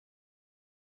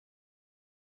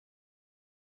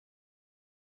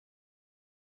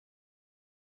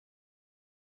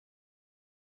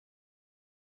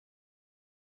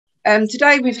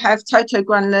Today we have Toto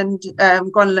Gronland,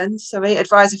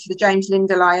 advisor for the James Lind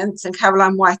Alliance, and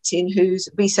Caroline Whiting, who's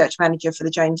research manager for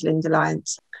the James Lind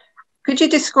Alliance. Could you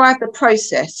describe the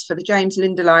process for the James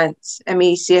Lind Alliance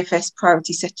CFS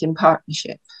Priority Setting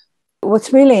Partnership?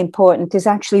 What's really important is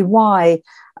actually why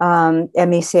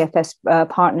CFS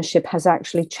Partnership has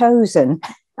actually chosen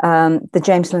the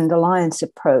James Lind Alliance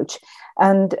approach.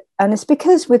 And it's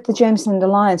because with the James Lind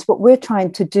Alliance, what we're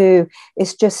trying to do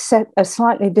is just set a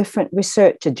slightly different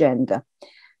research agenda.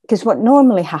 Because what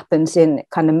normally happens in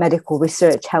kind of medical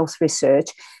research, health research,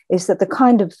 is that the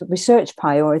kind of research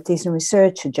priorities and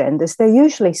research agendas, they're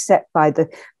usually set by the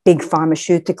big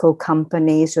pharmaceutical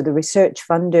companies or the research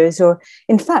funders or,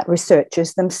 in fact,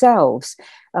 researchers themselves.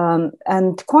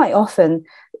 And quite often,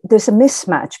 there's a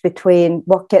mismatch between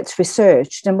what gets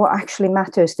researched and what actually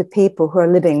matters to people who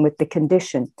are living with the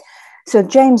condition. So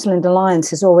James Lind Alliance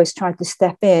has always tried to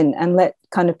step in and let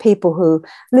kind of people who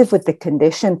live with the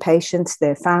condition, patients,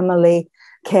 their family,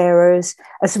 carers,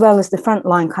 as well as the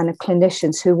frontline kind of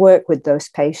clinicians who work with those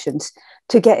patients,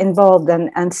 to get involved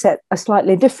and set a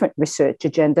slightly different research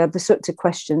agenda of the sorts of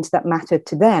questions that matter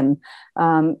to them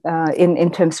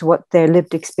in terms of what their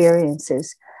lived experience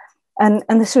is. And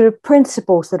the sort of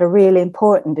principles that are really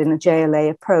important in a JLA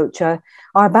approach are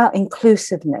about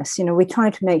inclusiveness. You know, we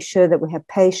try to make sure that we have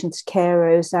patients,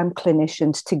 carers, and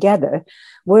clinicians together,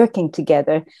 working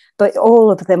together, but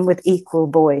all of them with equal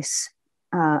voice.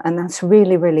 And that's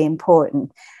really, really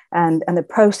important. And the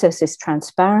process is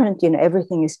transparent. You know,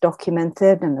 everything is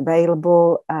documented and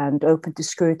available and open to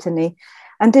scrutiny.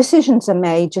 And decisions are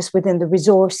made just within the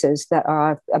resources that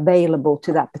are available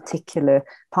to that particular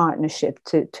partnership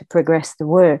to progress the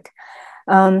work.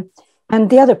 And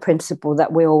the other principle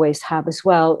that we always have as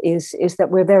well is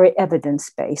that we're very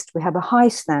evidence-based. We have a high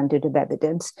standard of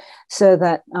evidence so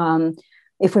that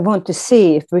if we want to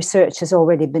see if research has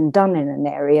already been done in an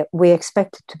area, we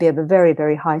expect it to be of a very,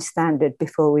 very high standard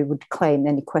before we would claim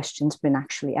any questions been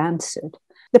actually answered.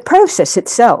 The process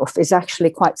itself is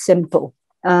actually quite simple.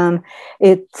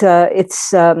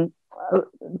 It's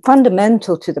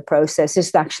fundamental to the process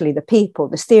is actually the people,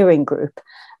 the steering group,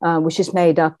 which is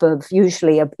made up of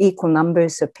usually of equal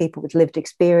numbers of people with lived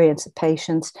experience of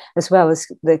patients, as well as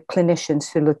the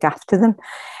clinicians who look after them.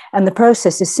 And the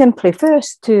process is simply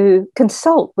first to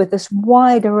consult with as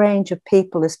wide a range of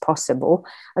people as possible,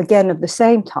 again, of the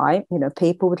same type, you know,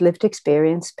 people with lived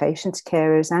experience, patients,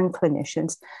 carers, and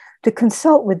clinicians, to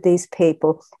consult with these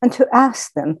people and to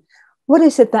ask them, what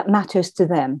is it that matters to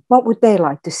them? What would they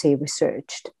like to see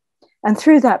researched? And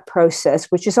through that process,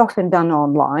 which is often done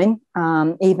online,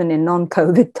 even in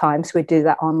non-COVID times, we do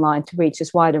that online to reach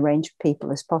as wide a range of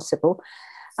people as possible.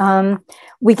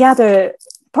 We gather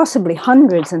possibly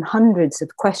hundreds and hundreds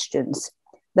of questions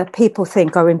that people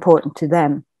think are important to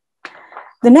them.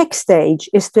 The next stage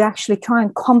is to actually try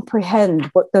and comprehend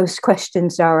what those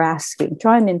questions are asking,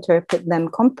 try and interpret them,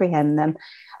 comprehend them,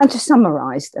 and to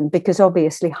summarize them, because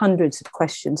obviously hundreds of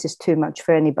questions is too much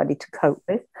for anybody to cope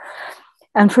with.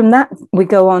 And from that, we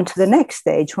go on to the next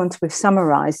stage, once we've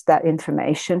summarized that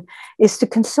information, is to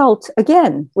consult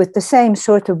again with the same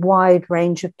sort of wide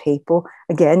range of people,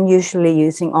 again, usually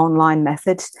using online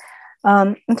methods,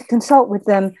 and to consult with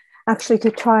them actually to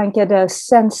try and get a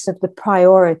sense of the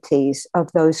priorities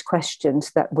of those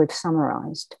questions that we've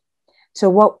summarized. So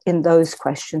what in those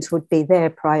questions would be their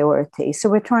priorities? So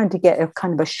we're trying to get a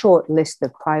kind of a short list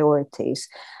of priorities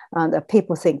that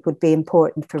people think would be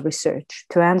important for research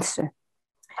to answer.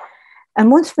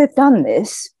 And once we've done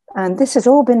this, and this has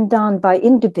all been done by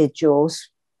individuals,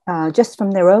 just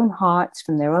from their own hearts,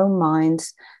 from their own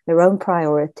minds, their own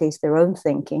priorities, their own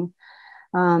thinking,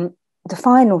 the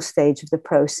final stage of the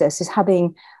process is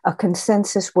having a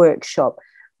consensus workshop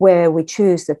where we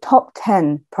choose the top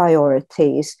 10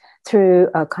 priorities through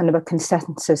a kind of a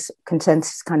consensus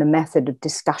kind of method of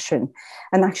discussion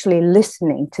and actually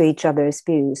listening to each other's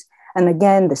views. And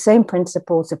again, the same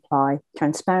principles apply: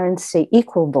 transparency,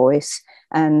 equal voice,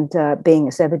 and being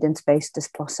as evidence-based as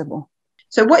possible.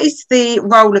 So what is the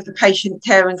role of the patient,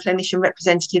 care and clinician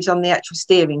representatives on the actual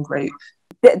steering group?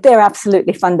 They're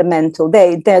absolutely fundamental.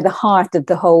 They're the heart of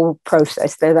the whole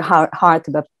process. They're the heart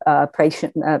of a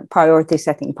patient priority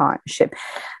setting partnership.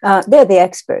 They're the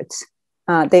experts.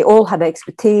 They all have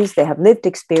expertise. They have lived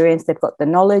experience. They've got the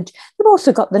knowledge. They've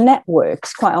also got the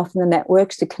networks, quite often the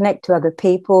networks to connect to other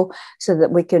people so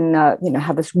that we can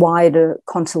have as wide a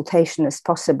consultation as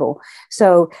possible.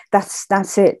 So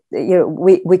that's it.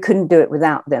 We couldn't do it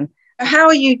without them. How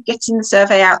are you getting the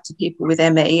survey out to people with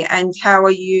ME, and how are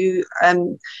you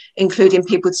including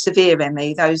people with severe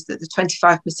ME, those that the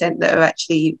 25% that are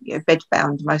actually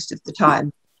bedbound most of the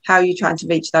time? How are you trying to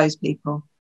reach those people?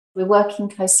 We're working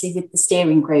closely with the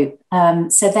steering group.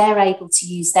 So they're able to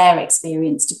use their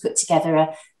experience to put together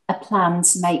a plan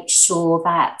to make sure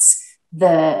that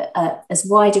as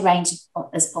wide a range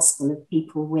as possible of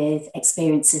people with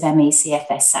experience of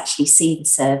ME/CFS actually see the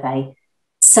survey.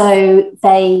 So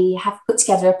they have put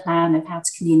together a plan of how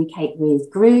to communicate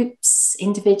with groups,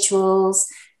 individuals,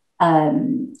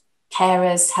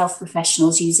 carers, health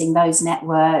professionals, using those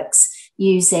networks,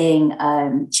 using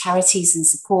charities and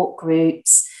support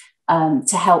groups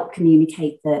to help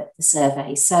communicate the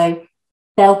survey. So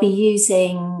they'll be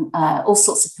using all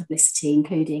sorts of publicity,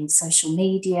 including social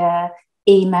media,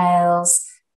 emails,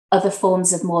 other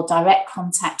forms of more direct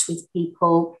contact with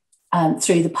people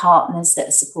through the partners that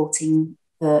are supporting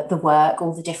the work,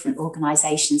 all the different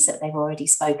organisations that they've already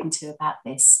spoken to about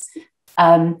this.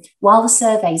 While the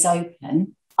survey's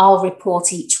open, I'll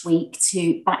report each week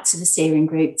back to the steering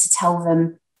group to tell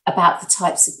them about the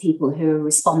types of people who are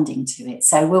responding to it.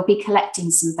 So we'll be collecting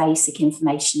some basic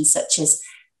information such as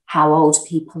how old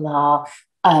people are,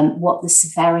 what the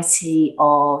severity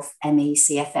of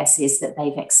ME/CFS is that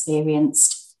they've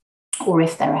experienced, or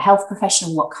if they're a health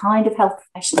professional, what kind of health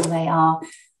professional they are.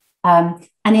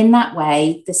 And in that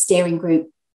way, the steering group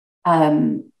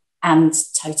and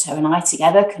Toto and I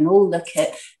together can all look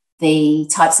at the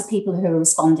types of people who are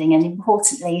responding and,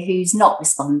 importantly, who's not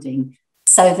responding,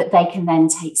 so that they can then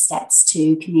take steps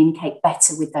to communicate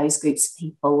better with those groups of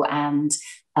people and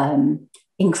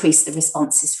increase the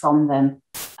responses from them.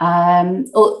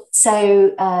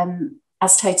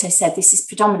 As Toto said, this is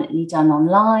predominantly done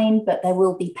online, but there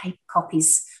will be paper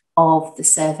copies of the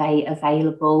survey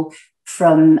available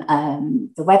from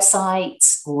the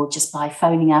website, or just by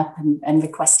phoning up and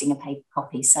requesting a paper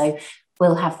copy. So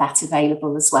we'll have that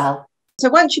available as well. So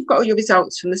once you've got all your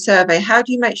results from the survey, how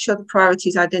do you make sure the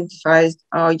priorities identified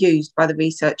are used by the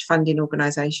research funding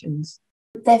organisations?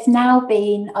 There've now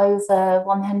been over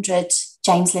 100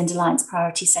 James Lind Alliance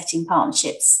Priority Setting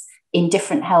Partnerships in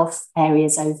different health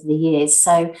areas over the years.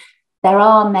 So there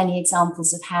are many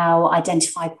examples of how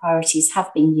identified priorities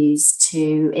have been used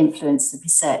to influence the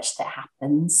research that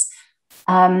happens.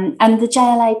 And the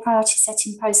JLA priority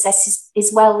setting process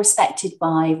is well respected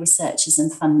by researchers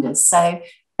and funders. So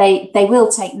they will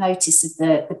take notice of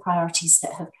the priorities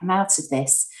that have come out of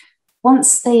this.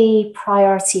 Once the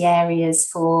priority areas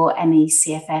for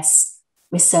ME/CFS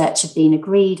research have been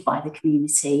agreed by the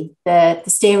community, the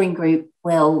steering group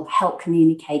will help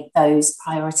communicate those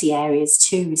priority areas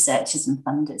to researchers and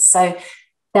funders. So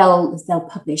they'll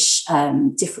publish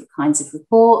different kinds of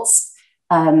reports.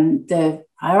 The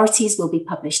priorities will be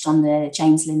published on the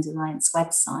James Lind Alliance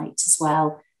website as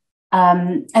well.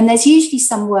 And there's usually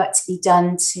some work to be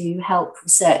done to help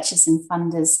researchers and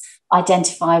funders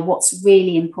identify what's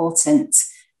really important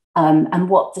and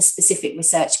what the specific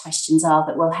research questions are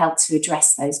that will help to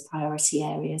address those priority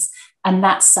areas. And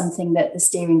that's something that the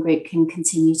steering group can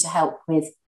continue to help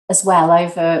with as well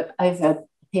over a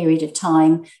period of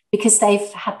time, because they've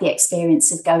had the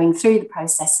experience of going through the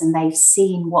process and they've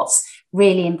seen what's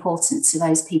really important to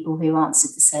those people who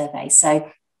answered the survey. So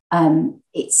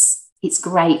it's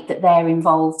great that they're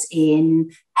involved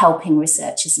in helping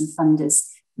researchers and funders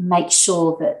make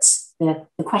sure that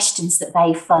the questions that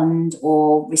they fund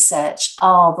or research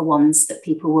are the ones that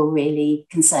people were really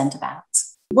concerned about.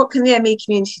 What can the ME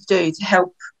community do to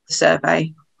help the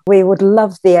survey? We would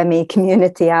love the ME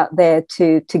community out there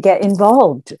to get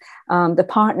involved. The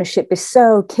partnership is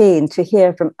so keen to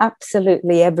hear from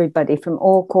absolutely everybody from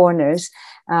all corners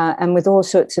and with all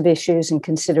sorts of issues and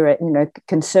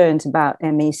concerns about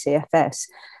ME/CFS.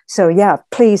 So yeah,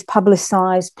 please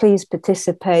publicise, please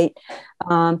participate.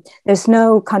 There's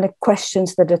no kind of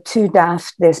questions that are too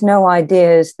daft. There's no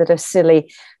ideas that are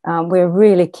silly. We're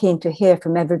really keen to hear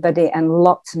from everybody and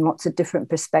lots of different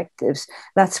perspectives.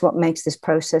 That's what makes this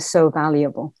process so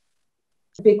valuable.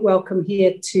 A big welcome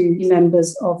here to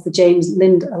members of the James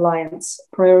Lind Alliance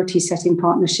Priority Setting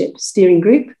Partnership Steering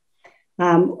Group.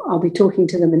 I'll be talking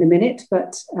to them in a minute,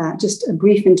 but just a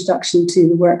brief introduction to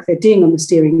the work they're doing on the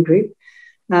steering group.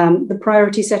 The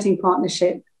Priority Setting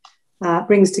Partnership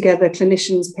brings together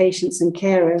clinicians, patients and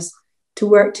carers to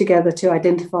work together to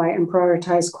identify and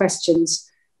prioritise questions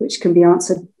which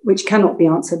cannot be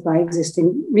answered by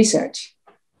existing research.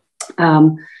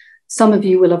 Some of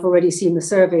you will have already seen the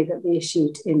survey that we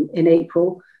issued in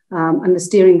April, and the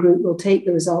steering group will take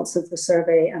the results of the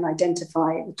survey and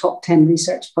identify the top 10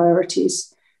 research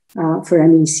priorities for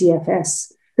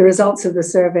ME/CFS. The results of the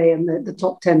survey and the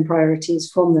top 10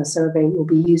 priorities from the survey will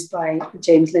be used by the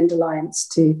James Lind Alliance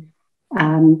to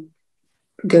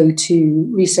go to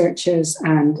researchers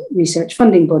and research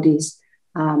funding bodies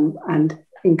and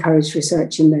encourage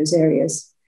research in those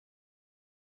areas.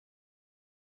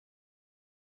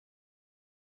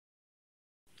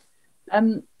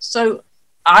 So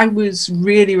I was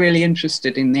really, really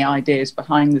interested in the ideas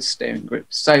behind the steering group.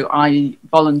 So I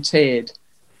volunteered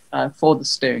for the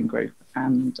steering group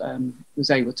and was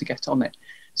able to get on it.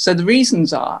 So the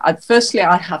reasons are, firstly,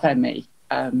 I have ME.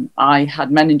 I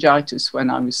had meningitis when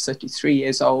I was 33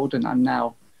 years old, and I'm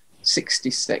now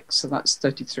 66, so that's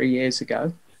 33 years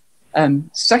ago.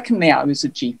 Secondly, I was a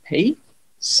GP,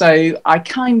 so I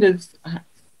kind of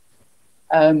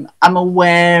am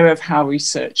aware of how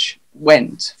research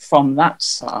went from that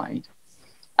side.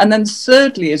 And then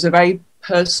thirdly is a very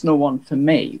personal one for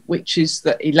me, which is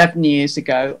that 11 years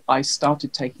ago, I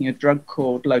started taking a drug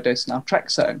called low-dose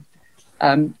naltrexone,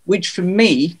 which for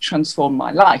me transformed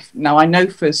my life. Now, I know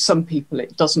for some people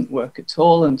it doesn't work at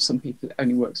all, and some people it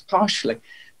only works partially.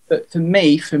 But for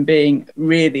me, from being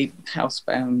really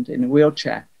housebound in a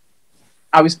wheelchair,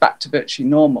 I was back to virtually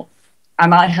normal.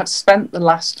 And I have spent the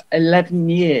last 11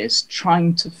 years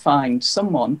trying to find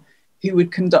someone who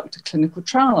would conduct a clinical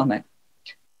trial on it.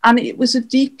 And it was a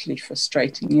deeply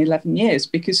frustrating 11 years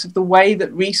because of the way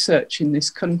that research in this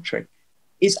country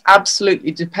is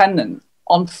absolutely dependent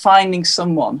on finding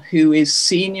someone who is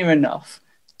senior enough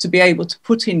to be able to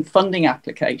put in funding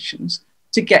applications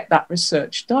to get that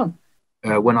research done.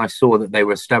 When I saw that they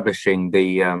were establishing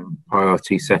the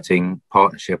Priority Setting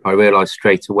Partnership, I realised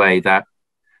straight away that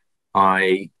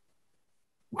I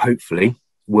hopefully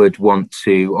would want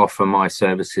to offer my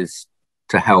services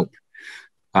to help.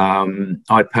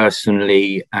 I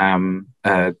personally am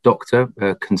a doctor,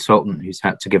 a consultant who's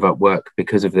had to give up work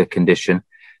because of their condition,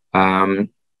 and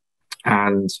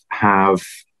have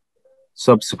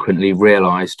subsequently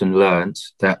realised and learnt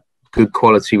that good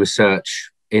quality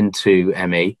research into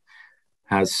ME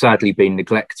has sadly been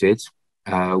neglected,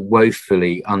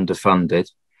 woefully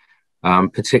underfunded,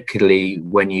 particularly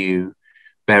when you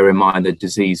bear in mind the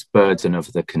disease burden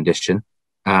of the condition,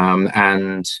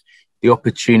 and the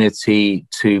opportunity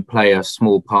to play a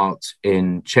small part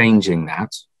in changing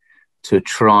that, to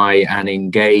try and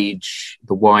engage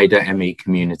the wider ME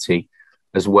community,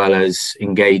 as well as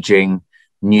engaging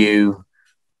new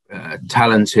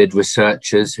talented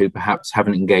researchers who perhaps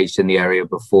haven't engaged in the area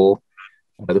before.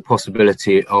 The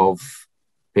possibility of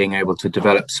being able to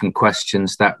develop some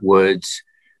questions that would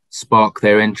spark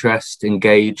their interest,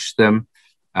 engage them,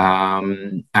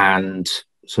 and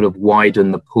sort of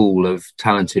widen the pool of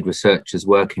talented researchers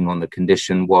working on the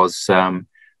condition was one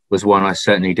I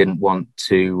certainly didn't want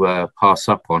to pass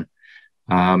up on.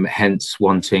 Hence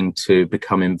wanting to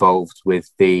become involved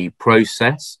with the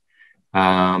process.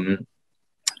 And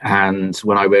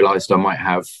when I realised I might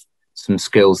have some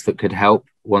skills that could help,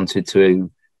 wanted to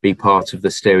be part of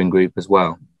the steering group as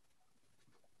well.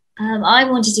 I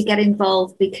wanted to get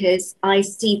involved because I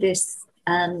see this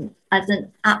as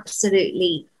an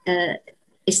absolutely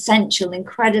essential,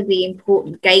 incredibly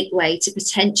important gateway to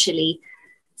potentially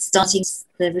starting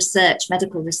the research,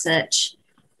 medical research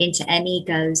into ME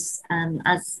goes.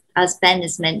 As Ben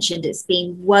has mentioned, it's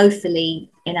been woefully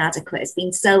inadequate. It's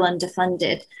been so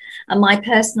underfunded. And my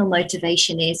personal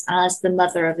motivation is, as the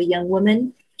mother of a young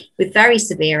woman with very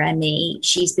severe ME,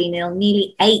 she's been ill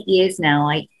nearly 8 years now.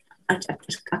 I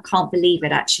can't believe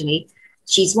it, actually.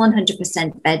 She's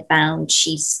 100% bedbound.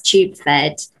 She's tube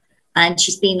fed. And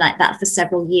she's been like that for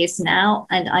several years now.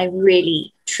 And I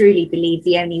really, truly believe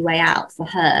the only way out for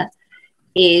her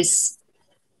is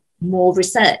more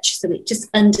research, so we just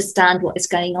understand what is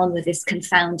going on with this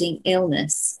confounding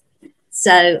illness.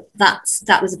 So that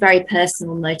was a very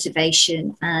personal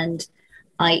motivation. And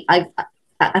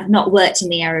I've not worked in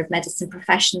the area of medicine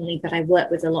professionally, but I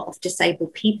work with a lot of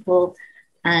disabled people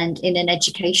and in an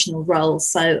educational role.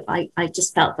 So I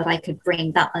just felt that I could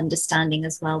bring that understanding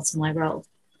as well to my role.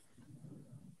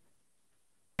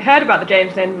 I heard about the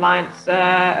James Lind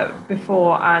Alliance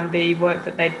before and the work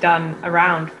that they'd done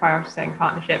around priority setting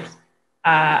partnerships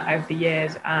over the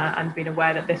years, and been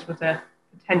aware that this was a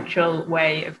potential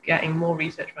way of getting more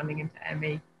research funding into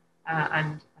ME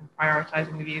and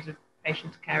prioritising the views of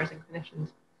patients, carers and clinicians.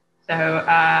 So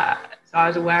I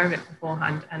was aware of it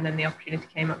beforehand, and then the opportunity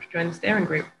came up to join the steering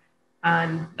group,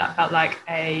 and that felt like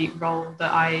a role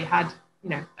that I had,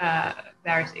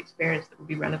 various experience that would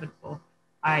be relevant for.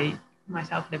 I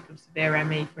myself lived with severe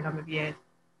ME for a number of years,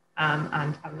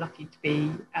 and I'm lucky to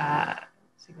be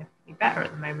significantly better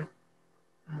at the moment.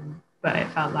 But it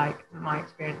felt like my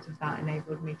experience of that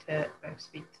enabled me to both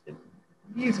speak to the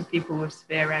views of people with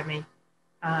severe ME,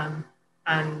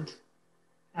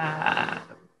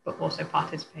 but also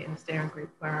participate in the steering group,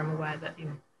 where I'm aware that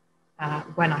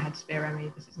when I had severe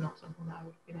ME, this is not something that I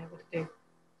would have been able to do.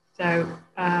 So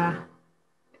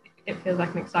it feels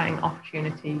like an exciting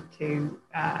opportunity to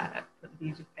put the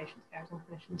views of patients, carers and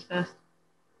clinicians first.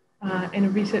 in a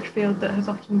research field that has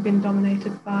often been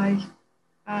dominated by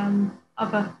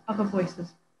other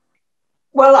voices?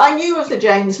 Well, I knew of the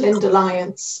James Lind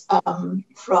Alliance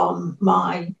from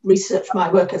my research,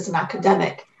 my work as an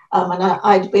academic, and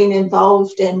I'd been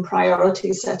involved in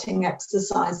priority setting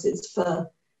exercises for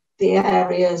the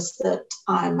areas that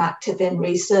I'm active in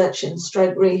research, in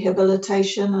stroke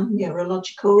rehabilitation and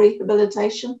neurological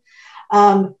rehabilitation.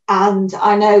 And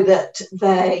I know that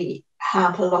they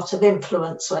have a lot of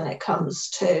influence when it comes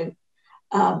to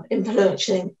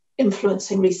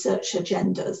influencing research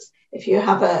agendas. If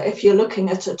you're looking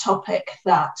at a topic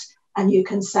that, and you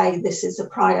can say this is a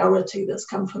priority that's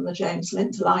come from the James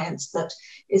Lind Alliance that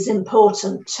is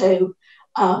important to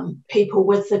people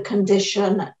with the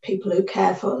condition, people who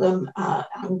care for them,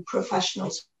 and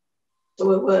professionals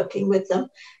who are working with them,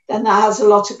 then that has a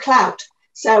lot of clout.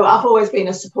 So I've always been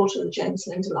a supporter of the James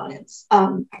Lind Alliance.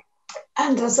 And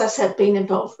as I said, been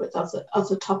involved with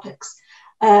other topics.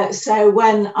 So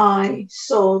when I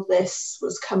saw this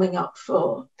was coming up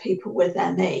for people with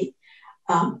ME,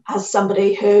 as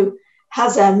somebody who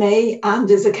has ME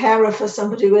and is a carer for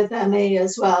somebody with ME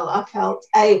as well, I felt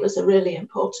it was a really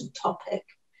important topic,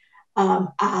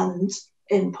 and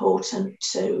important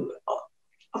to,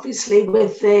 obviously,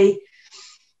 with the,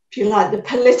 if you like, the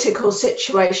political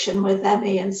situation with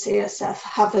ME and CSF,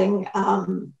 having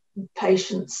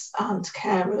patients and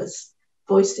carers'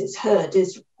 voices heard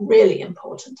is really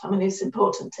important. I mean, it's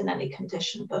important in any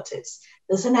condition, but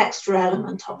there's an extra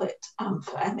element of it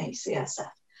for ME CSF.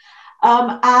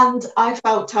 And I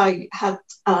felt I had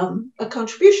a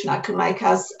contribution I could make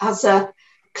as a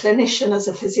clinician, as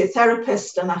a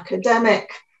physiotherapist, an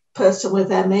academic person with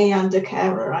ME and a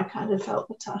carer. I kind of felt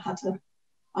that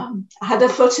I had a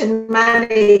foot in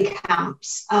many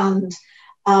camps, and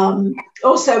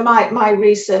also my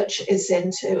research is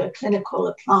into a clinical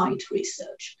applied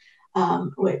research,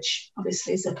 which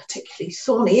obviously is a particularly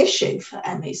thorny issue for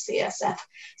ME CSF.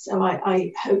 So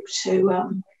I hope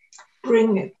to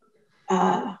bring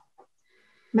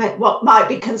what might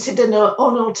be considered an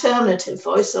alternative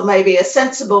voice, or maybe a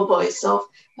sensible voice of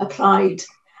applied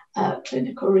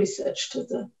clinical research to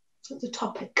the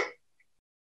topic.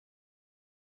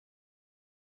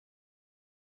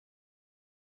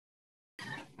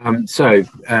 So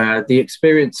the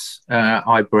experience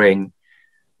I bring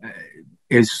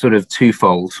is sort of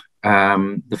twofold.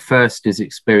 The first is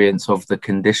experience of the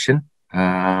condition.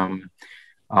 I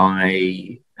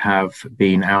have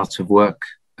been out of work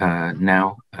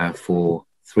now for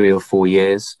 3 or 4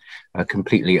 years,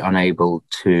 completely unable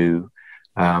to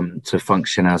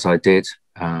function as I did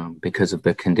because of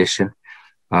the condition.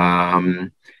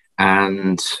 And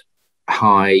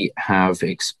I have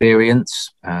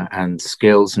experience and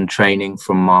skills and training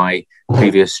from my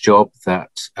previous job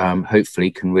that hopefully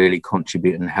can really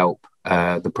contribute and help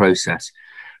the process.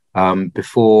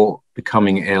 Before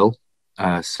becoming ill,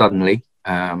 suddenly,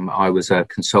 I was a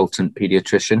consultant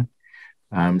pediatrician,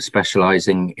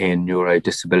 specializing in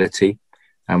neurodisability,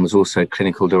 and was also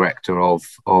clinical director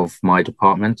of my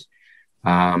department.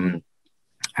 And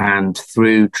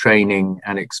through training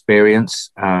and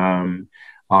experience,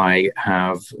 I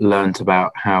have learned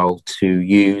about how to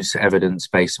use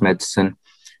evidence-based medicine,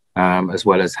 as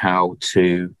well as how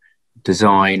to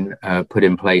design, put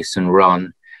in place and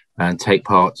run and take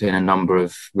part in a number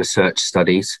of research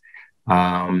studies,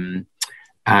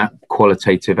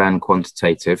 qualitative and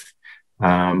quantitative,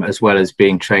 as well as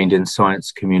being trained in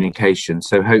science communication.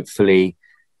 So hopefully,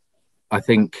 I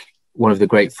think one of the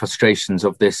great frustrations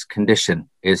of this condition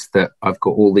is that I've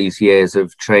got all these years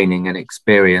of training and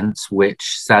experience,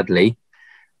 which sadly,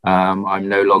 I'm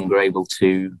no longer able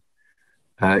to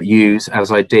use as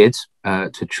I did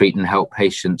to treat and help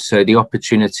patients. So the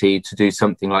opportunity to do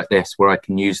something like this, where I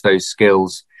can use those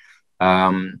skills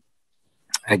again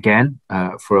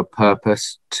for a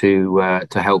purpose to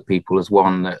help people, is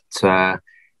one that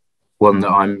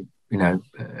I'm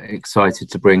excited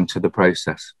to bring to the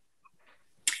process.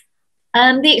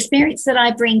 The experience that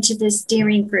I bring to the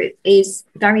steering group is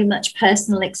very much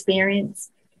personal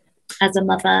experience as a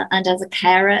mother and as a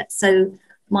carer. So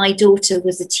my daughter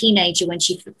was a teenager when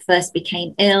she first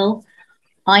became ill.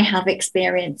 I have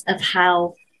experience of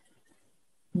how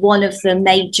one of the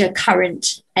major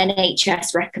current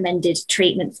NHS recommended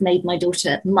treatments made my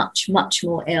daughter much, much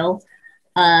more ill.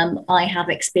 I have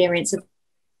experience of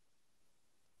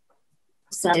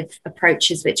some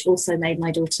approaches which also made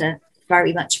my daughter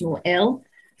very much more ill.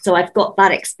 So I've got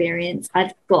that experience.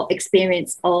 I've got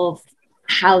experience of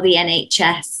how the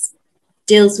NHS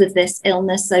deals with this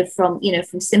illness. So from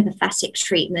sympathetic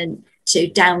treatment to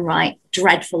downright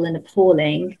dreadful and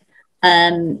appalling.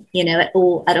 you know, at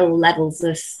all levels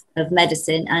of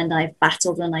medicine. And I've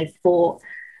battled and I've fought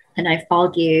and I've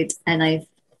argued and I've,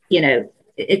 you know,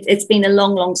 it's been a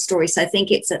long story. So I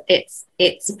think it's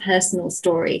a personal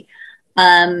story.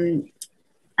 And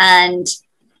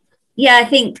yeah, I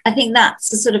think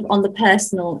that's sort of on the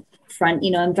personal front.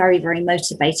 You know, I'm very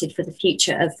motivated for the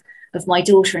future of my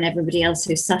daughter and everybody else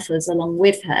who suffers along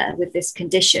with her with this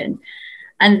condition.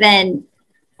 And then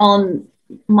on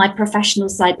my professional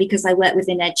side, because I work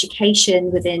within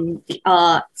education, within the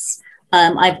arts,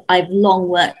 I've long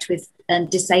worked with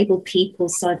disabled people,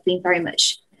 so I've been very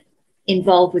much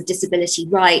involved with disability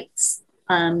rights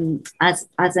as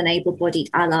an able-bodied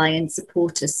ally and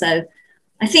supporter. So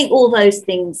I think all those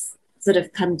things sort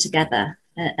of come together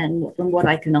and what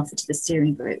I can offer to the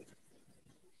steering group.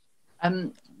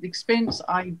 The experience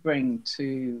I bring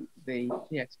to the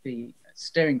PSP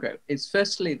steering group is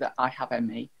firstly that I have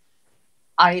ME.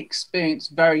 I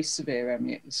experienced very severe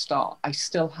ME at the start. I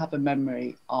still have a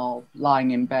memory of lying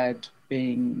in bed,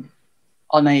 being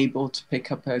unable to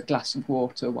pick up a glass of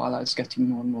water while I was getting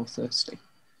more and more thirsty.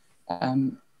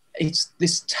 It's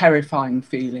this terrifying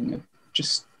feeling of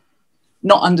just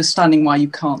not understanding why you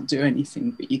can't do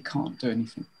anything, but you can't do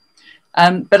anything.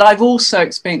 But I've also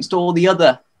experienced all the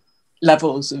other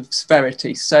levels of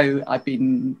severity. So I've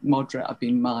been moderate, I've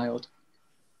been mild.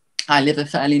 I live a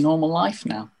fairly normal life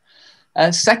now.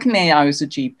 Secondly, I was a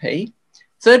GP.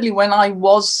 Thirdly, when I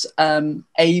was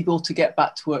able to get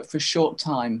back to work for a short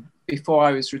time before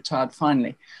I was retired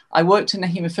finally, I worked in a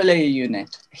haemophilia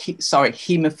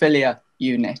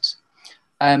unit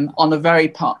on a very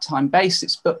part-time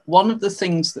basis. But one of the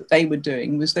things that they were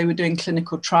doing was they were doing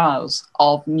clinical trials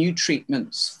of new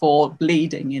treatments for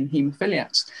bleeding in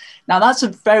haemophiliacs. Now, that's a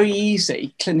very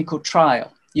easy clinical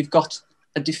trial. You've got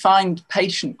a defined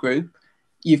patient group,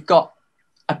 you've got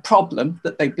a problem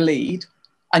that they bleed,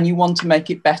 and you want to make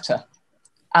it better.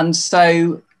 And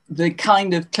so the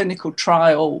kind of clinical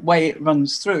trial way it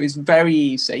runs through is very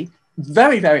easy,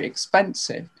 very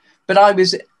expensive, but I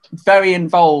was very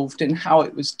involved in how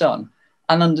it was done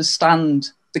and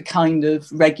understand the kind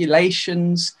of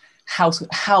regulations,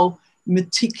 how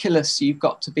meticulous you've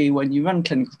got to be when you run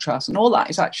clinical trials, and all that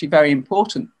is actually very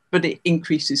important, but it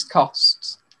increases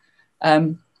costs.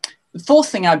 The fourth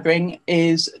thing I bring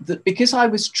is that because I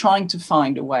was trying to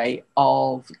find a way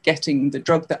of getting the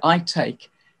drug that I take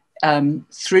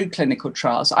through clinical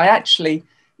trials,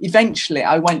 eventually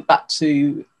I went back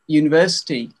to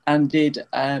university and did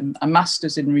a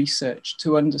master's in research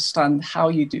to understand how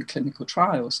you do clinical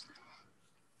trials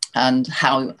and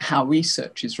how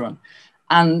research is run.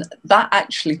 And that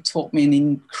actually taught me an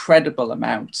incredible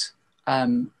amount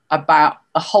about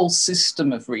a whole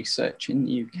system of research in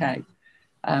the UK.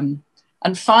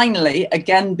 And finally,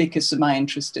 again, because of my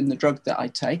interest in the drug that I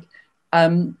take,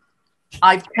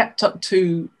 I've kept up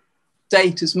to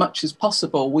date as much as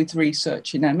possible with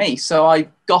research in ME. So I've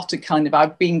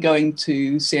been going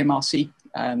to CMRC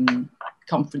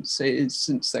conferences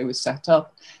since they were set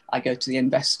up. I go to the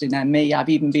Invest in ME. I've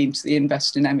even been to the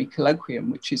Invest in ME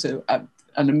Colloquium, which is an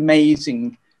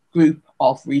amazing group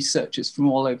of researchers from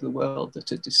all over the world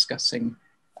that are discussing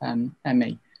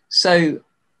ME. So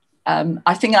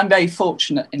I think I'm very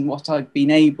fortunate in what I've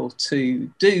been able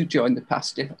to do during the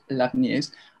past 11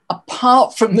 years,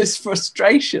 apart from this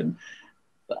frustration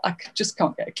that I just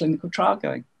can't get a clinical trial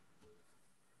going.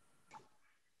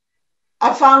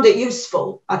 I found it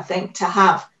useful, I think, to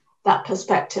have that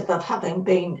perspective of having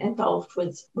been involved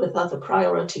with other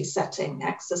priority setting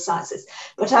exercises.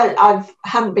 But I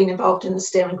hadn't been involved in the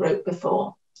steering group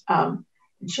before,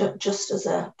 just as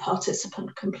a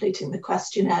participant completing the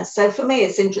questionnaire. So for me,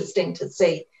 it's interesting to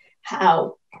see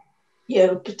how,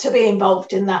 to be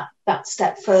involved in that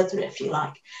step further, if you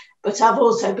like. But I've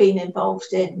also been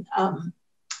involved in,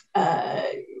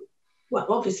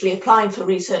 obviously applying for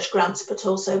research grants, but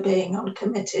also being on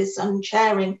committees and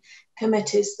chairing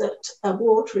committees that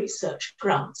award research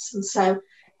grants. And so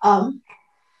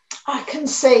I can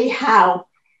see how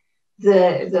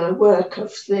the work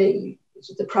of the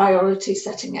priority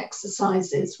setting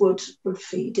exercises would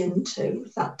feed into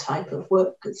that type of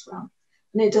work as well.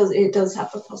 And it does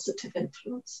have a positive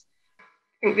influence.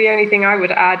 I think the only thing I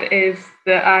would add is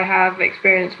that I have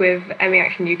experience with ME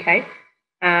Action UK,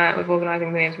 with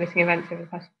organising millions of missing events over the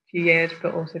past few years,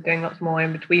 but also doing lots more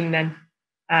in between then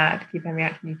to keep ME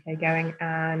Action UK going.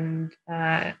 And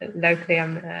locally,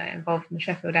 I'm involved in the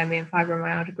Sheffield ME and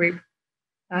Fibromyalgia group.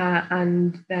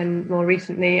 And then more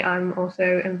recently, I'm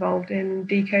also involved in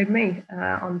Decode Me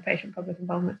on patient public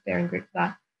involvement steering group for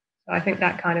that. So I think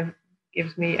that kind of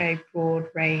gives me a broad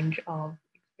range of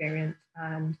experience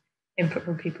and input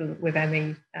from people with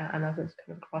ME and others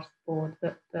kind of across the board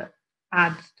that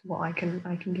adds to what I can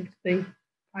give to the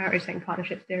Priority Setting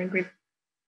Partnership Steering Group.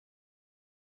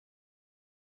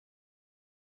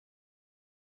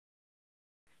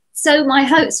 So my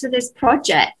hopes for this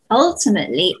project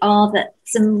ultimately are that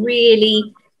some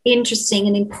really interesting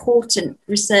and important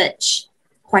research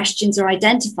questions are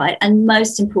identified, and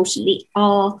most importantly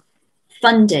are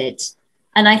funded.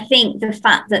 And I think the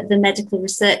fact that the Medical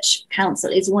Research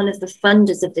Council is one of the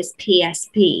funders of this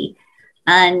PSP,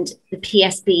 and the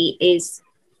PSP is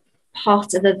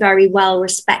part of a very well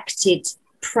respected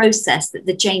process that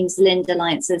the James Lind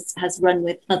Alliance has run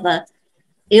with other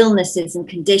illnesses and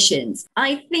conditions.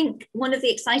 I think one of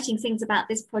the exciting things about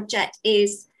this project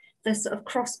is the sort of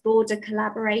cross-border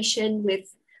collaboration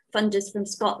with funders from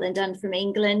Scotland and from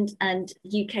England and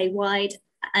UK-wide,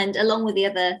 and along with the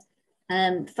other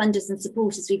funders and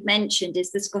supporters we've mentioned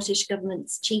is the Scottish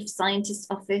Government's Chief Scientist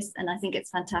Office, and I think it's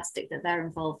fantastic that they're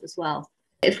involved as well.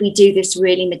 If we do this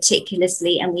really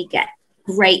meticulously and we get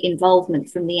great involvement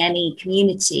from the ME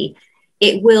community,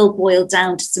 it will boil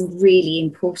down to some really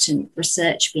important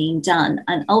research being done.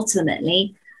 And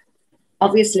ultimately,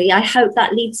 obviously, I hope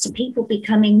that leads to people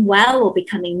becoming well or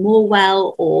becoming more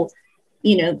well, or,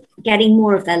 you know, getting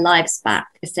more of their lives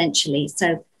back, essentially.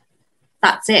 So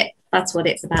that's it. That's what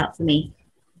it's about for me.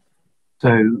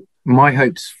 So my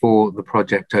hopes for the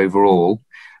project overall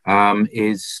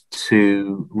is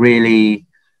to really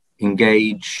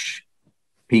engage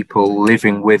people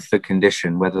living with the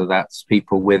condition, whether that's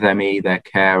people with ME, their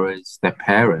carers, their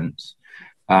parents,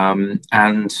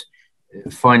 and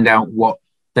find out what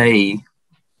they,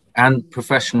 and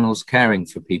professionals caring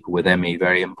for people with ME,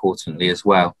 very importantly as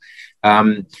well,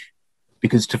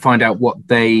 because to find out what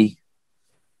they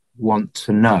want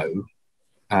to know,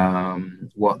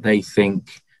 what they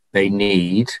think they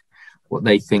need, what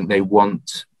they think they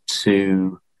want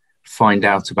to find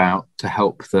out about to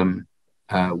help them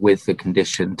with the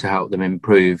condition, to help them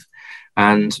improve.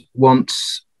 And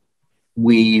once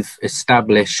we've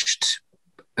established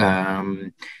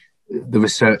the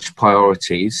research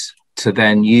priorities, to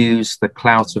then use the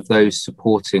clout of those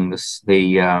supporting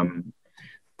the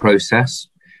process,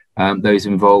 those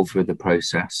involved with the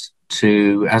process,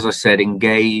 to, as I said,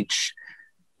 engage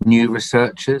new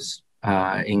researchers,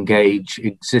 engage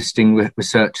existing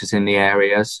researchers in the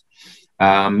areas,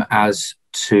 as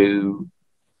to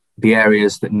the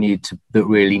areas that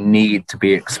really need to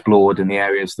be explored, and the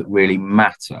areas that really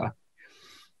matter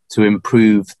to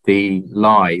improve the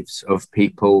lives of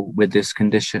people with this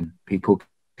condition, people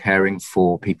caring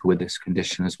for people with this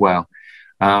condition as well.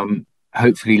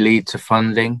 Hopefully lead to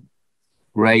funding,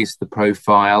 raise the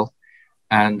profile,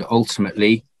 and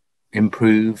ultimately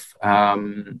improve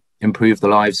the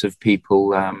lives of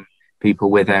people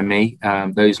with ME,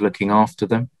 those looking after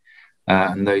them,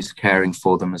 and those caring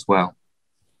for them as well.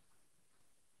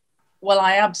 Well,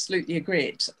 I absolutely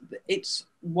agree. It's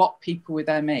what people with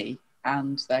ME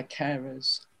and their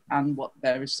carers and what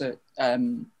their research,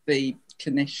 the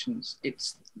clinicians,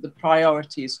 it's the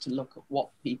priority is to look at what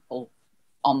people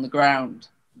on the ground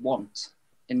want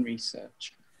in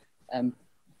research.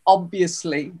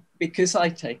 Obviously, because I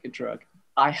take a drug,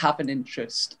 I have an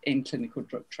interest in clinical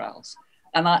drug trials,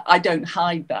 and I don't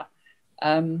hide that.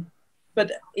 But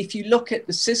if you look at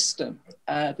the system,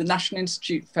 the National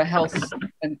Institute for Health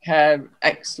and Care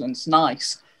Excellence,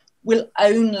 NICE, will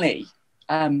only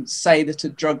say that a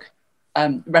drug,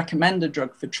 recommend a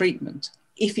drug for treatment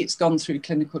if it's gone through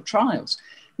clinical trials.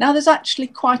 Now, there's actually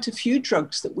quite a few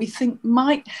drugs that we think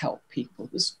might help people.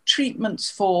 There's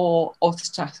treatments for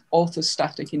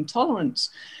orthostatic intolerance.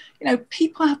 You know,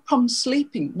 people have problems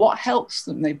sleeping. What helps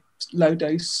them? Low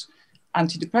dose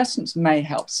antidepressants may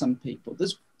help some people.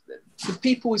 There's for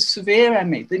people with severe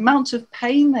ME, the amount of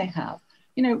pain they have,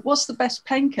 you know, what's the best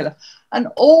painkiller? And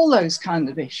all those kind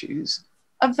of issues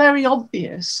are very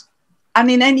obvious. And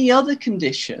in any other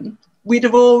condition, we'd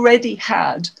have already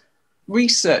had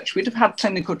research, we'd have had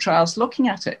clinical trials looking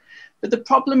at it. But the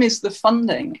problem is the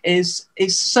funding is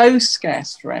so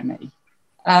scarce for ME.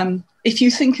 If you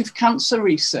think of cancer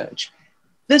research,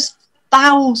 there's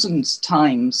thousands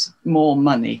times more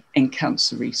money in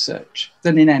cancer research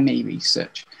than in ME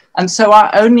research. And so our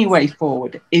only way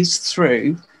forward is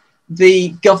through the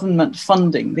government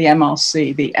funding, the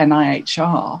MRC, the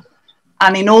NIHR.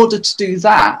 And in order to do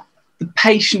that, the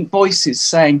patient voices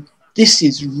saying, this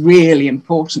is really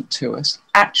important to us,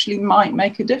 actually might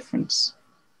make a difference.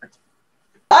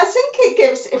 I think it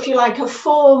gives, if you like, a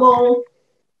formal,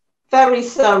 very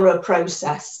thorough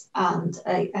process and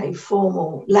a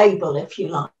formal label, if you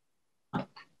like,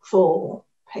 for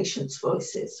patients'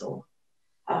 voices or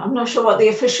I'm not sure what the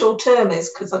official term is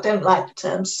because I don't like the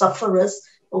term sufferers,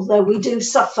 although we do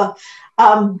suffer.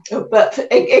 But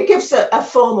it gives a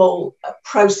formal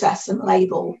process and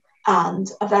label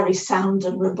and a very sound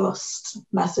and robust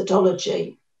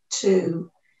methodology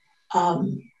to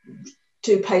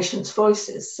patients'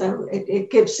 voices. So it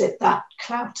gives it that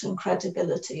clout and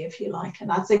credibility, if you like.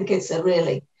 And I think it's a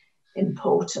really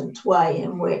important way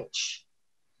in which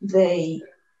the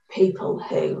people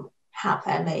who have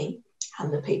ME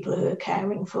and the people who are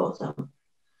caring for them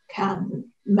can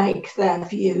make their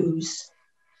views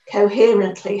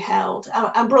coherently held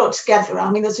and brought together. I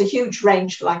mean, there's a huge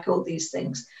range, like all these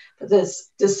things, but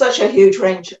there's such a huge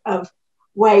range of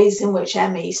ways in which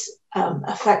ME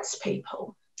affects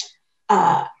people.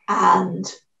 And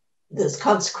there's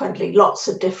consequently lots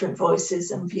of different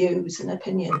voices and views and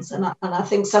opinions. And I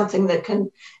think something that can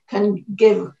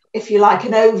give, if you like,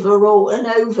 an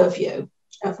overview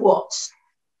of what's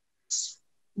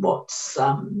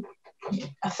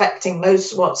affecting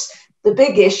what's the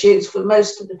big issues for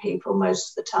most of the people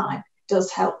most of the time,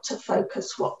 does help to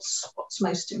focus what's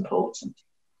most important.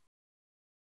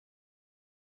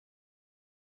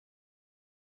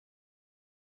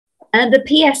 The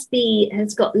PSP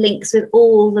has got links with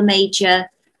all the major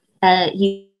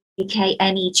UK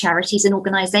ME charities and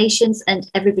organisations, and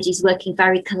everybody's working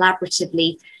very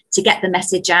collaboratively to get the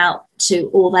message out to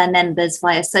all their members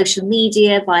via social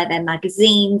media, via their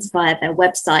magazines, via their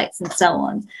websites and so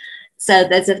on. So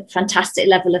there's a fantastic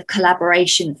level of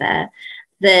collaboration there.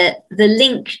 The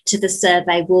link to the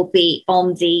survey will be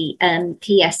on the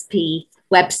PSP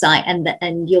website,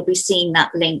 and you'll be seeing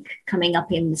that link coming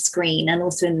up in the screen and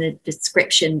also in the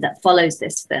description that follows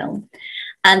this film.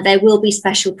 And there will be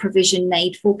special provision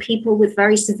made for people with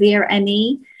very severe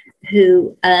ME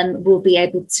who will be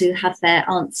able to have their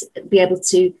answer, be able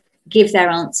to give their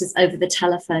answers over the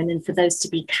telephone, and for those to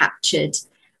be captured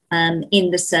in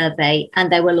the survey.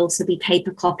 And there will also be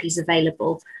paper copies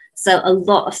available. So a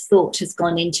lot of thought has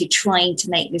gone into trying to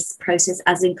make this process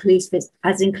as inclusive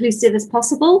as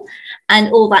possible.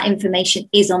 And all that information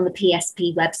is on the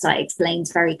PSP website,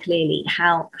 explains very clearly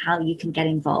how you can get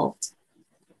involved.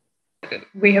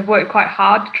 We have worked quite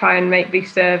hard to try and make the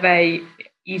survey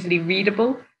easily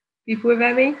readable for people with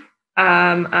ME,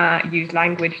 use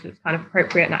language that's kind of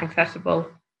appropriate and accessible,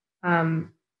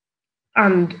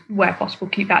 and where possible,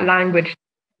 keep that language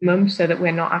minimum so that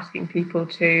we're not asking people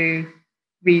to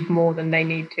read more than they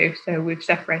need to. So we've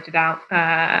separated out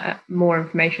more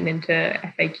information into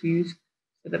FAQs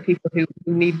so that people who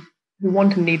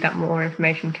want and need that more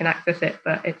information can access it,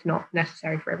 but it's not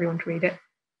necessary for everyone to read it.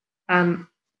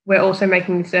 We're also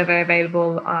making the survey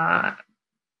available as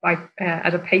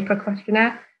a paper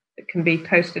questionnaire that can be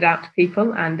posted out to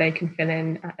people and they can fill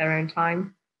in at their own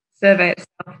time. The survey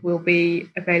itself will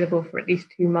be available for at least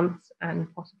 2 months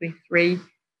and possibly 3,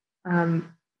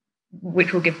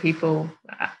 which will give people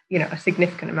a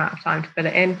significant amount of time to fill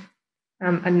it in.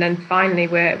 And then finally,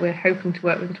 we're hoping to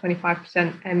work with the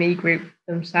 25% ME group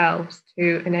themselves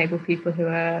to enable people who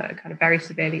are kind of very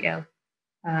severely ill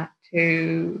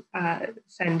to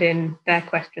send in their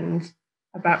questions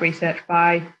about research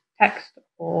by text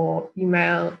or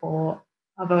email or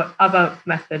other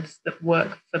methods that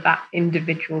work for that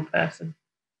individual person.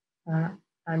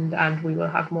 And we will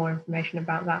have more information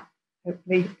about that,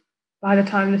 hopefully, by the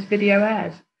time this video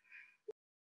airs.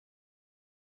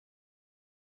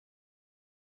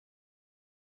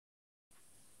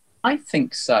 I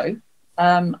think so.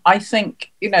 I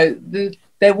think,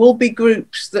 there will be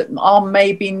groups that are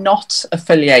maybe not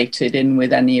affiliated in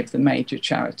with any of the major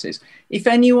charities. If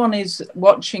anyone is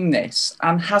watching this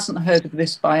and hasn't heard of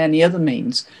this by any other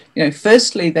means,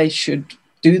 firstly, they should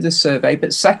do the survey,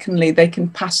 but secondly, they can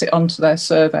pass it on to their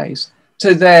surveys,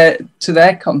 to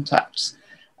their contacts.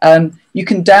 You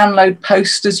can download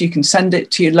posters, you can send it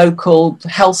to your local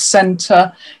health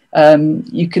centre,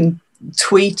 you can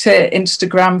tweet it,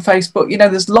 Instagram, Facebook,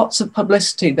 there's lots of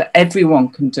publicity that everyone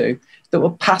can do that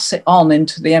will pass it on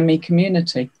into the ME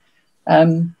community.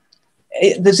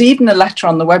 There's even a letter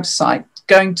on the website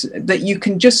that you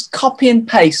can just copy and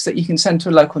paste that you can send to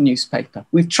a local newspaper.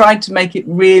 We've tried to make it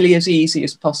really as easy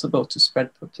as possible to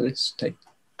spread publicity.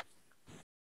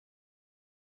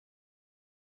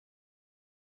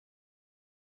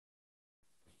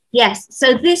 Yes,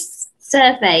 so this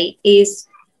survey is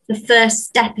the first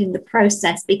step in the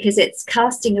process because it's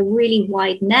casting a really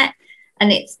wide net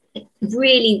and it's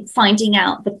really finding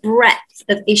out the breadth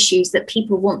of issues that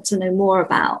people want to know more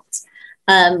about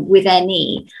with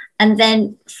ME. And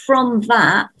then from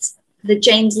that, the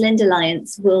James Lind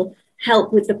Alliance will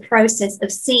help with the process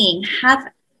of seeing,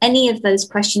 have any of those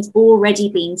questions already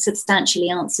been substantially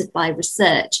answered by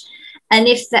research? And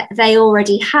if they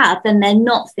already have, then they're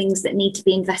not things that need to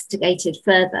be investigated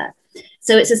further.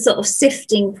 So it's a sort of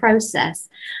sifting process.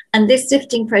 And this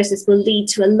sifting process will lead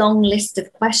to a long list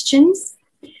of questions.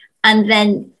 And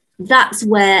then that's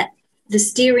where the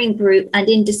steering group and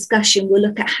in discussion will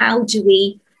look at how do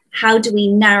we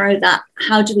narrow that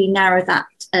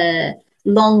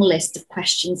long list of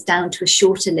questions down to a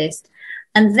shorter list.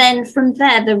 And then from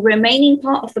there, the remaining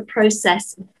part of the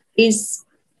process is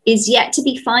yet to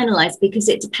be finalized, because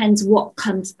it depends what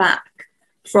comes back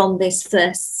from this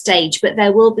first stage. But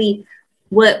there will be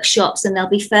workshops and there'll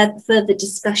be further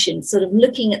discussions, sort of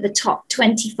looking at the top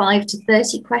 25 to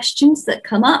 30 questions that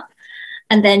come up,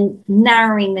 and then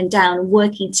narrowing them down and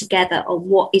working together on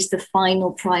what is the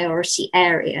final priority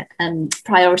order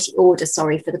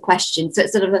for the question. So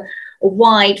it's sort of a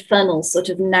wide funnel, sort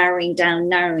of narrowing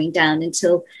down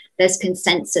until there's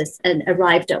consensus and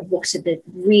arrived at what are the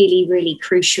really, really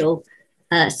crucial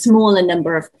smaller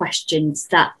number of questions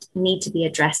that need to be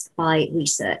addressed by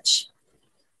research.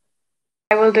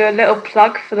 I will do a little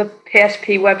plug for the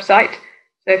PSP website.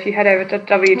 So if you head over to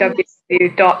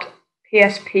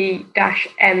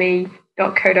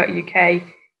www.psp-me.co.uk,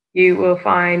 you will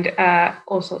find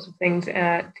all sorts of things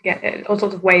all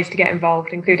sorts of ways to get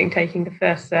involved, including taking the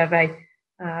first survey,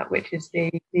 which is the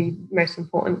most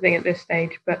important thing at this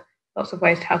stage, but lots of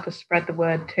ways to help us spread the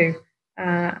word too.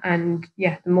 And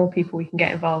yeah, the more people we can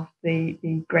get involved,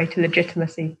 the greater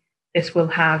legitimacy this will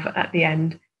have at the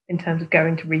end, in terms of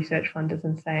going to research funders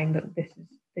and saying that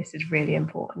this is really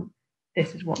important.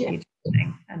 This is what needs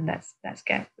happening, and let's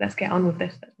get on with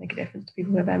this. Let's make a difference to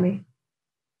people with ME.